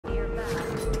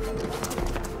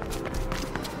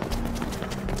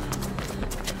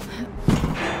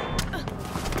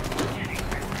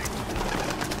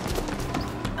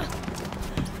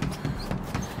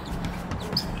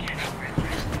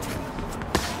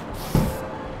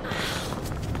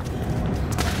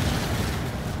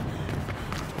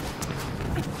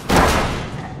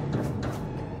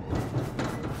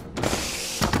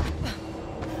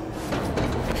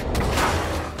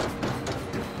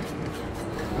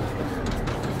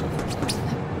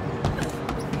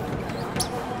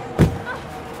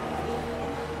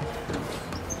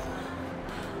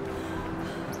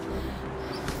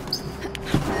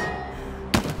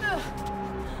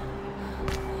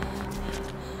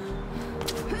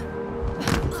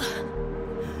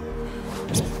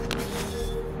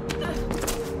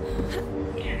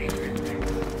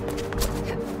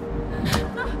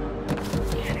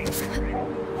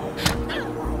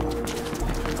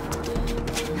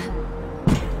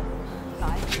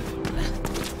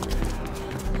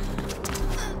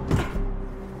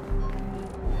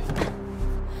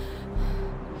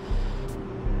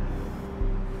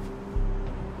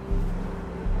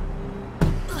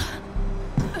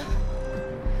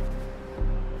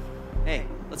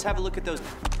let's have a look at those.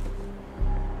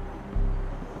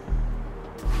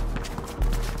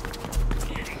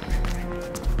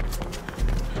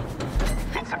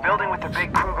 It's the building with the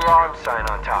big Kruger Arms sign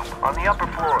on top, on the upper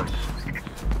floors.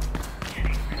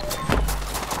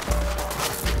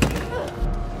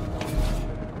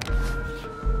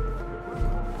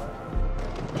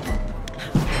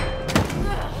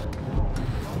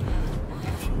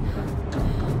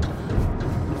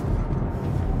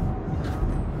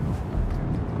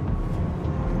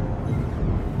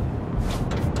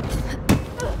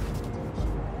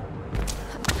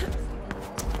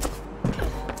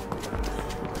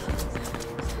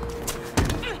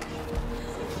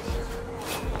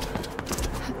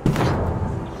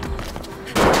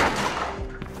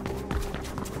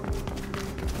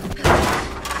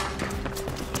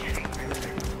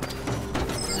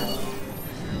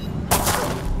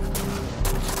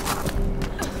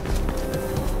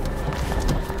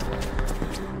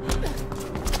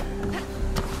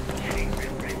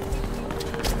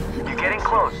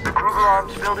 Close. The Kruger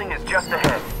Arms building is just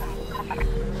ahead.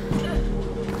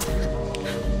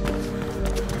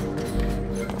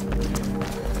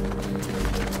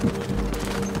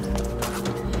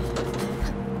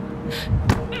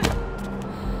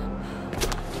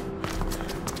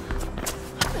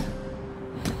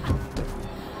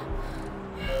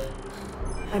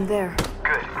 I'm there.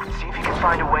 Good. See if you can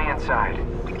find a way inside.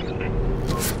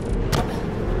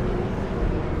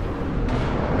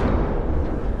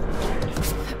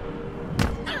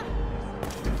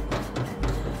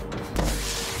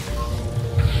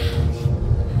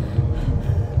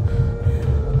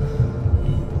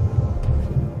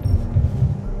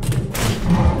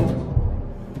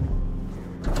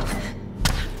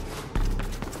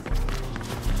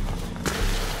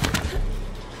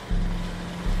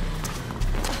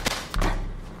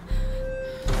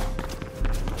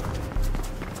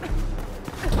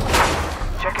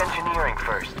 Check engineering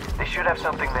first. They should have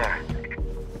something there.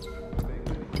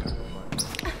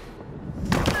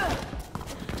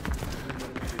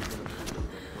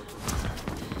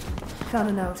 Found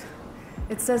a note.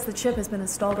 It says the chip has been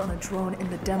installed on a drone in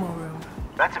the demo room.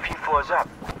 That's a few floors up.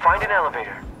 Find an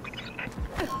elevator.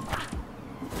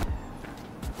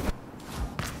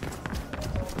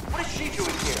 What is she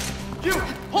doing here? You!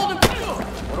 Hold him!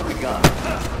 What do we got?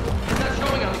 It's not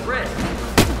showing on the grid.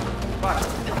 Fuck.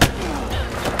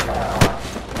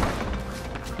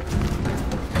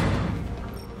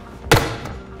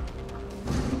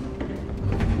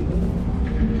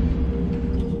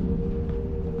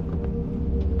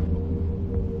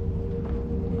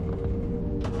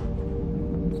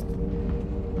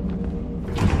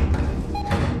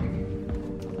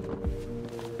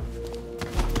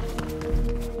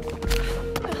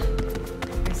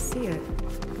 I see it.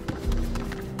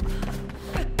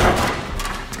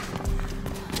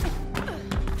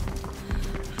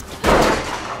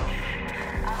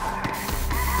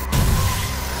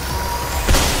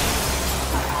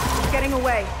 Getting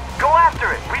away. Go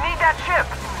after it! We need that ship!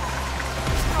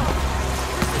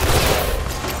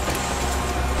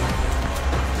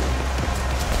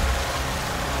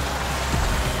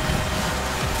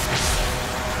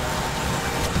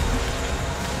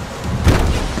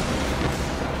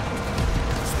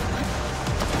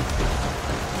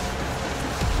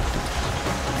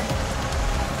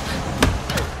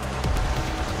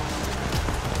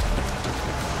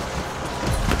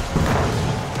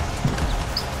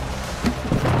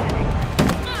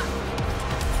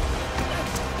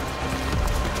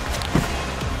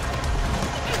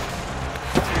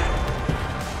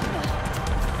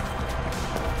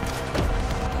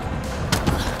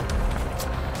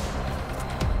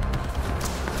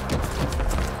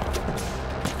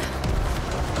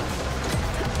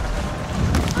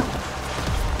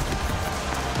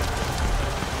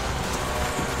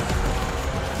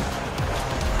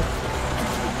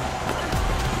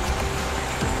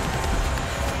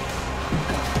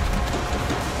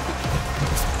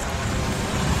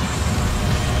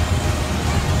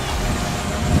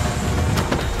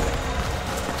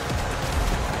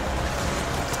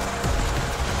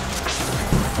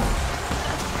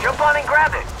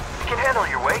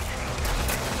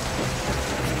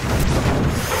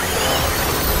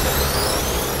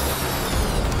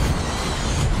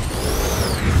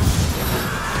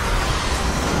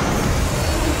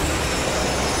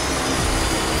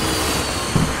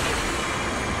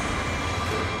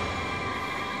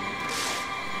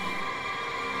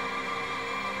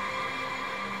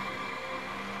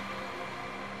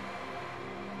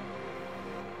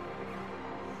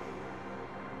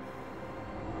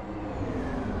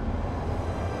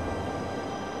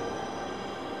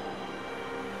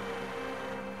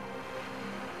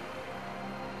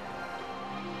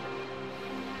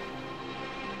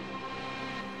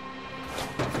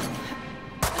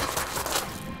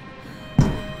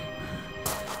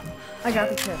 I got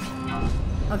the chip.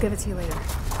 I'll give it to you later.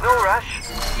 No rush.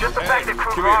 Just the fact that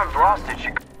Kruger here. Arms lost it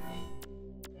should...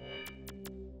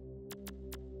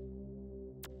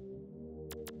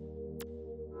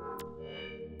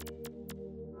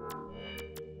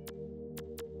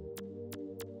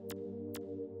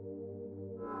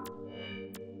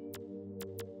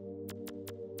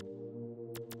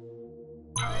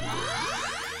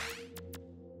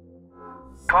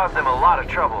 Caused them a lot of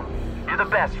trouble. You're the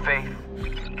best, Faith.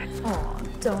 Aw,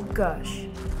 don't gush.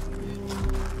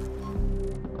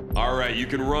 All right, you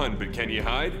can run, but can you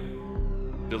hide?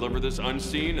 Deliver this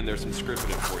unseen, and there's some script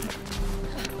in it for you.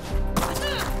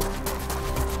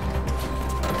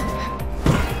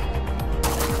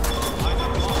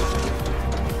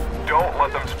 Don't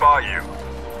let them spot you.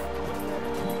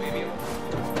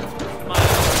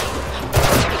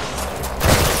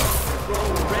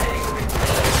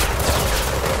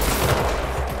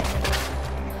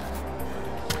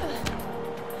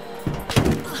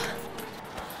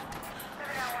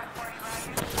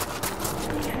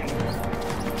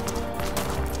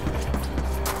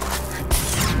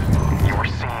 You were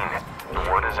seen. The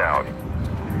word is out.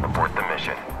 Abort the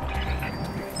mission.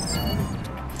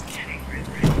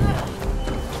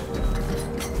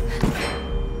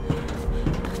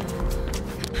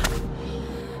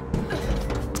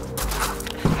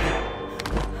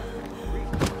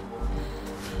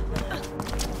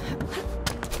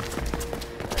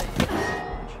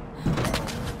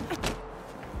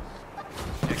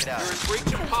 Check it out. You're in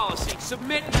breach of policy.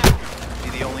 Submit now. See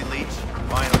the only leech?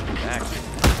 Final action.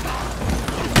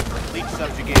 Leech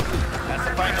subjugated. That's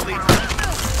the final leech.